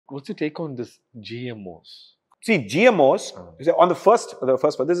What's your take on this GMOs? See, GMOs, on the first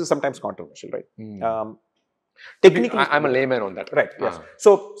one, this is sometimes controversial, right? Technically, I'm a layman on that. Right, yes.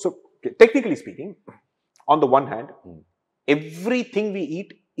 So technically speaking, on the one hand, everything we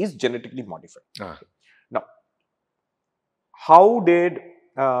eat is genetically modified. Now, how did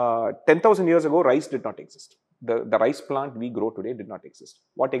 10,000 years ago, rice did not exist. The rice plant we grow today did not exist.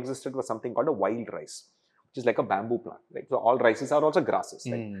 What existed was something called a wild rice, which is like a bamboo plant. Right? So all rices are also grasses.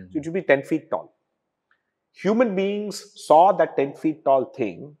 Right? So it should be 10 feet tall. Human beings saw that 10 feet tall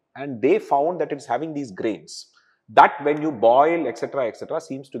thing and they found that it's having these grains that when you boil, etc.,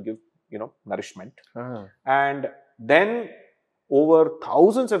 seems to give, nourishment. And then over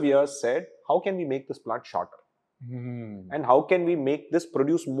thousands of years said, how can we make this plant shorter? And how can we make this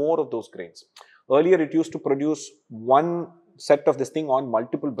produce more of those grains? Earlier, it used to produce one set of this thing on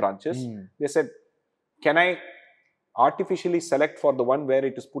multiple branches. They said, can I artificially select for the one where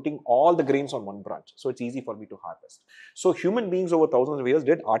it is putting all the grains on one branch, so it's easy for me to harvest? So human beings over thousands of years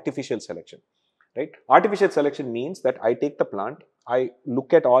did artificial selection, right? Artificial selection means that I take the plant, I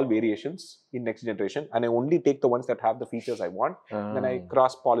look at all variations in next generation, and I only take the ones that have the features I want. Then I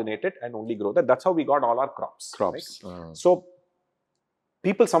cross-pollinate it and only grow that. That's how we got all our crops. Right? So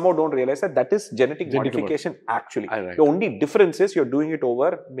people somehow don't realize that is genetic modification actually. The only difference is you're doing it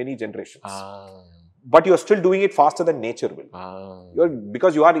over many generations. But you're still doing it faster than nature will.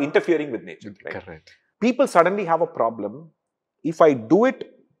 Because you are interfering with nature. Right? Correct. People suddenly have a problem. If I do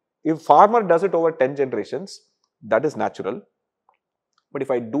it, if farmer does it over 10 generations, that is natural. But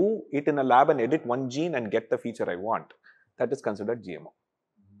if I do it in a lab and edit one gene and get the feature I want, that is considered GMO.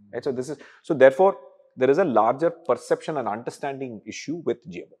 Right? So therefore, there is a larger perception and understanding issue with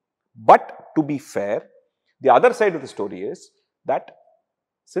GMO. But to be fair, the other side of the story is that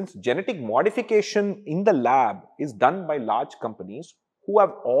since genetic modification in the lab is done by large companies who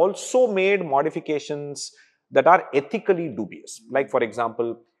have also made modifications that are ethically dubious. Like, for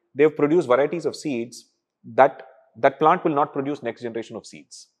example, they've produced varieties of seeds that plant will not produce next generation of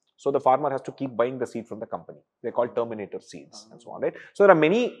seeds. So the farmer has to keep buying the seed from the company. They're called terminator seeds and so on, right? So there are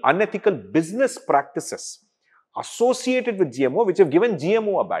many unethical business practices associated with GMO which have given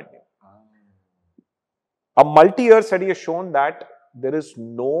GMO a bad name. A multi-year study has shown that there is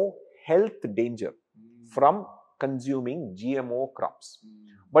no health danger from consuming GMO crops.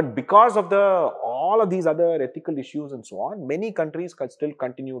 But because of all of these other ethical issues and so on, many countries can still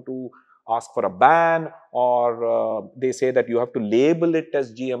continue to ask for a ban, or they say that you have to label it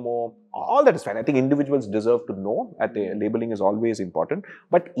as GMO. All that is fine. I think individuals deserve to know that the labeling is always important.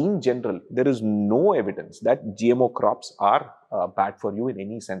 But in general, there is no evidence that GMO crops are bad for you in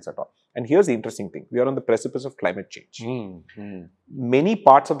any sense at all. And here's the interesting thing. We are on the precipice of climate change. Many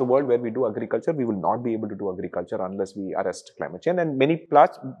parts of the world where we do agriculture, we will not be able to do agriculture unless we arrest climate change. And many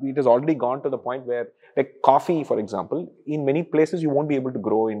parts, it has already gone to the point where, like coffee, for example, in many places, you won't be able to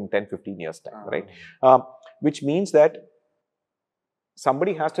grow in 10, 15 years time, right? Which means that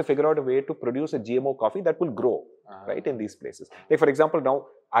somebody has to figure out a way to produce a GMO coffee that will grow, right, in these places. Like, for example, now,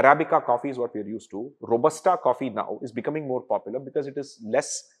 Arabica coffee is what we're used to. Robusta coffee now is becoming more popular because it is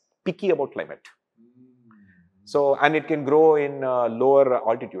less picky about climate. So, and it can grow in lower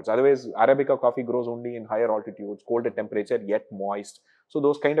altitudes. Otherwise, Arabica coffee grows only in higher altitudes, colder temperature, yet moist. So,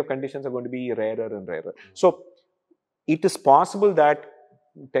 those kind of conditions are going to be rarer and rarer. So, it is possible that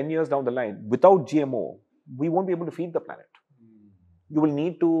 10 years down the line, without GMO, we won't be able to feed the planet. You will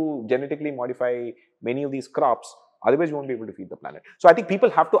need to genetically modify many of these crops. Otherwise, you won't be able to feed the planet. So, I think people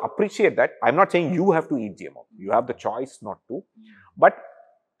have to appreciate that. I'm not saying you have to eat GMO. You have the choice not to. But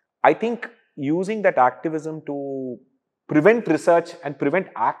I think using that activism to prevent research and prevent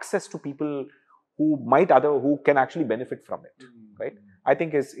access to people who can actually benefit from it, right? I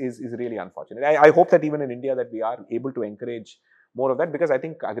think is really unfortunate. I hope that even in India that we are able to encourage more of that, because I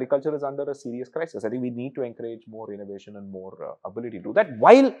think agriculture is under a serious crisis. I think we need to encourage more innovation and more ability to do that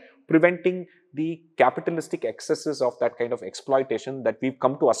while preventing the capitalistic excesses of that kind of exploitation that we've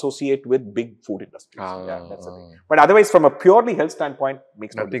come to associate with big food industries. Yeah, that's the thing. But otherwise, from a purely health standpoint,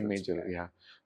 makes no difference. Major, yeah.